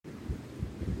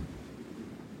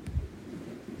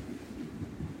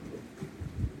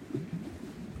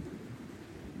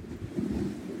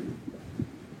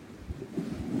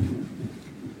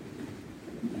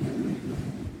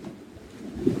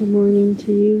Good morning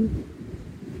to you.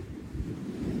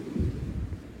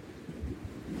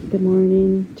 Good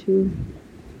morning to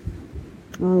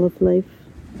all of life.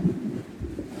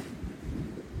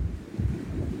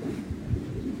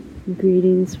 And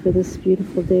greetings for this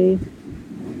beautiful day.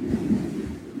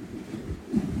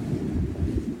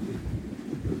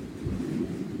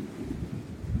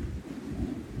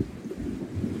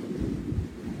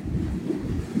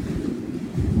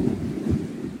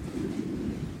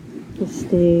 This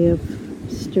day of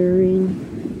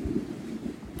stirring,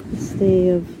 this day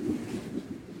of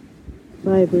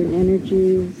vibrant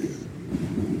energies,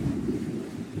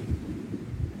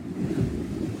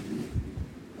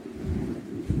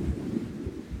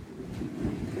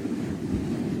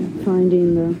 and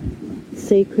finding the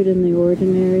sacred in the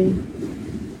ordinary.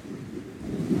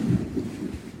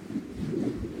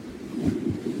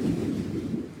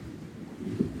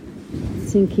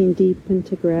 Sinking deep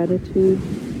into gratitude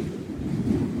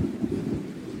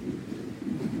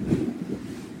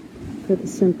for the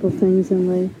simple things in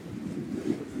life.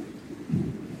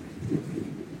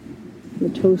 The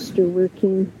toaster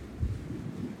working.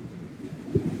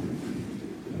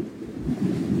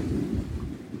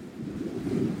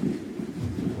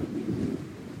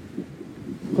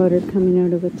 Water coming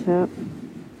out of a tap.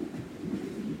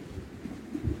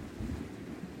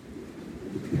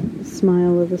 The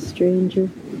smile of a stranger.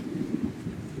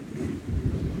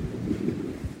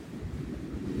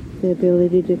 The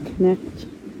ability to connect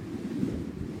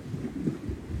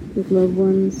with loved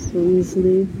ones so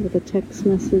easily with a text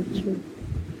message or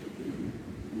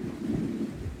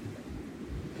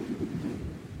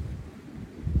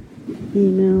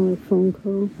email or phone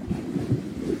call.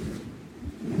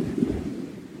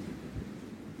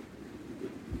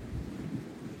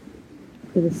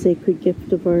 For the sacred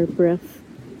gift of our breath.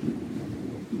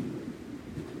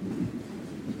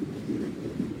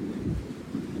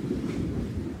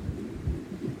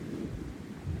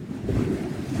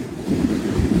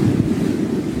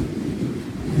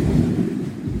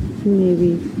 May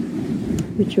we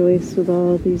rejoice with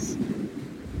all these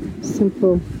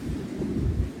simple,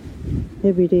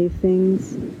 everyday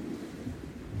things.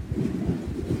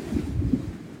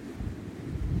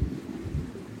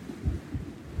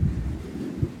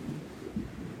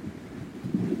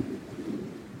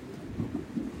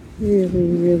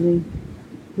 Really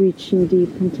reaching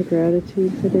deep into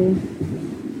gratitude today.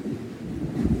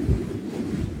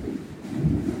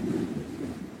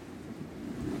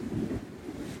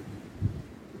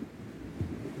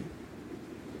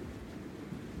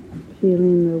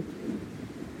 Feeling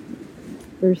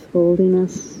the earth holding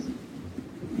us,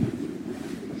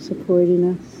 supporting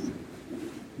us,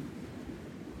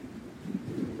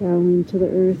 bowing to the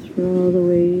earth for all the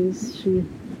ways she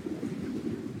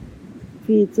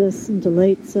feeds us and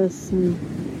delights us and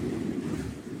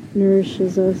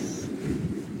nourishes us,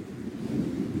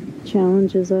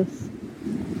 challenges us.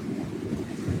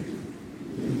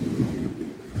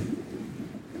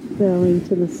 Bowing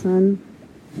to the sun,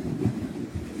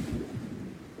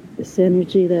 this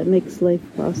energy that makes life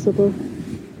possible.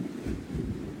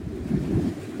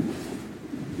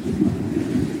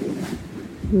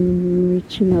 And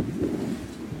reaching up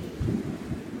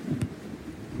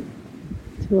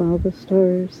to all the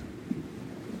stars.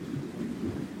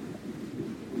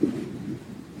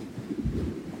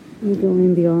 And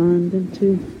going beyond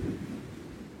into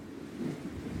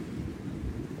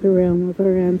the realm of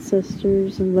our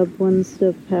ancestors and loved ones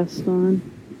that have passed on.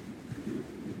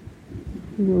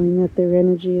 Knowing that their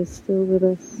energy is still with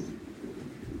us.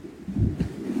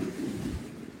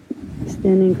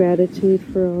 Extending gratitude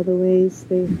for all the ways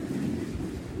they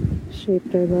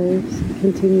shaped our lives,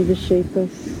 continue to shape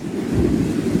us.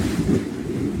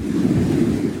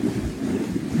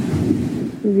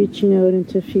 Reaching out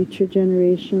into future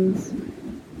generations,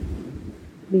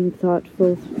 being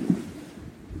thoughtful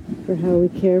for how we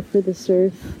care for this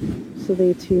earth, so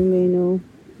they too may know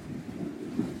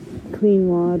clean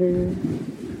water,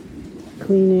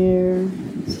 clean air,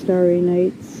 starry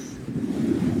nights,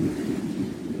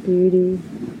 beauty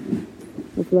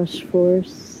of lush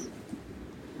forests,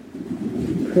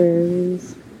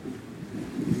 prairies,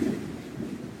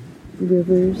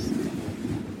 rivers.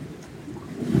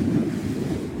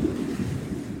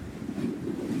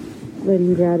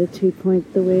 Letting gratitude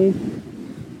point the way.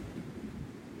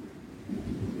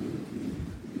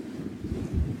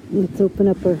 Let's open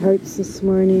up our hearts this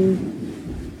morning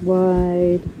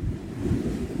wide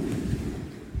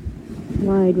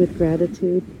with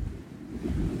gratitude.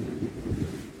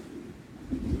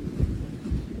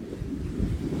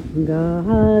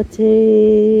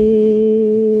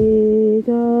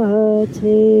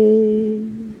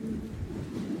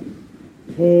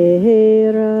 Gate, Peragate,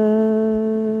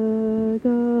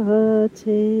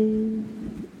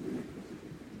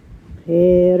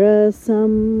 Parasamgate,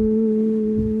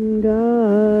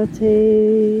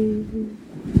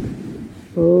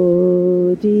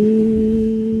 Bodhi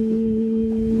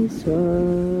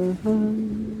Swaha,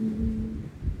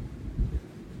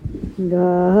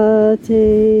 Gate,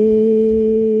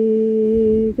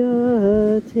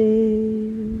 Gate,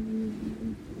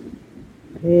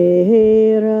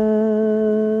 Peragate,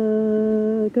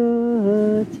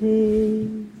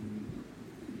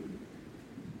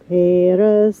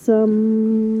 Parasamgate,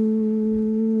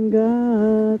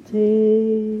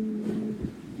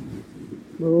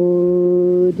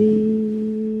 Bodhi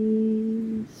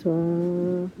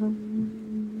Swaha,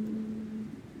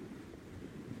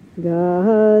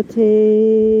 Gate,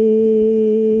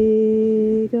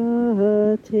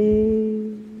 Gate,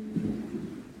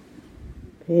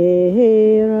 Peragate,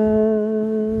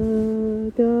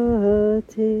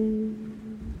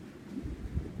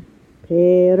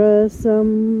 Parasamgate,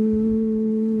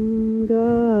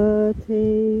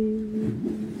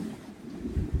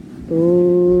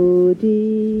 Bodhi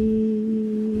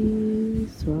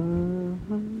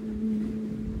Swaha.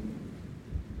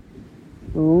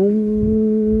 Om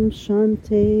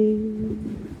Shanti,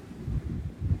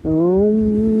 Om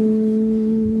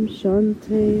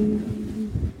Shanti,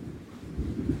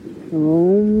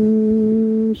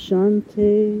 Om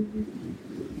Shanti.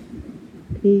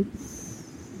 Peace,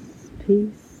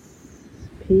 peace,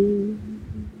 peace.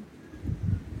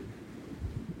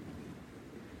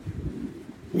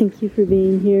 Thank you for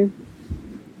being here.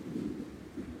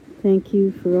 Thank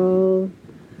you for all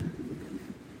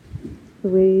the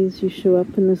ways you show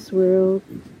up in this world.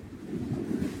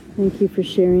 Thank you for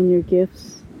sharing your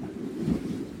gifts.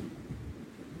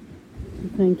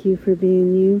 And thank you for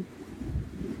being you.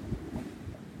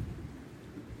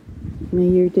 May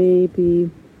your day be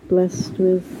blessed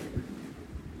with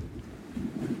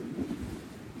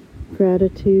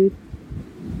gratitude,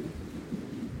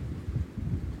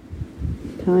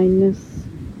 kindness,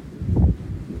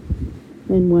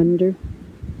 and wonder.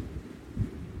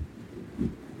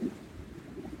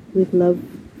 With love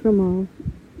from all.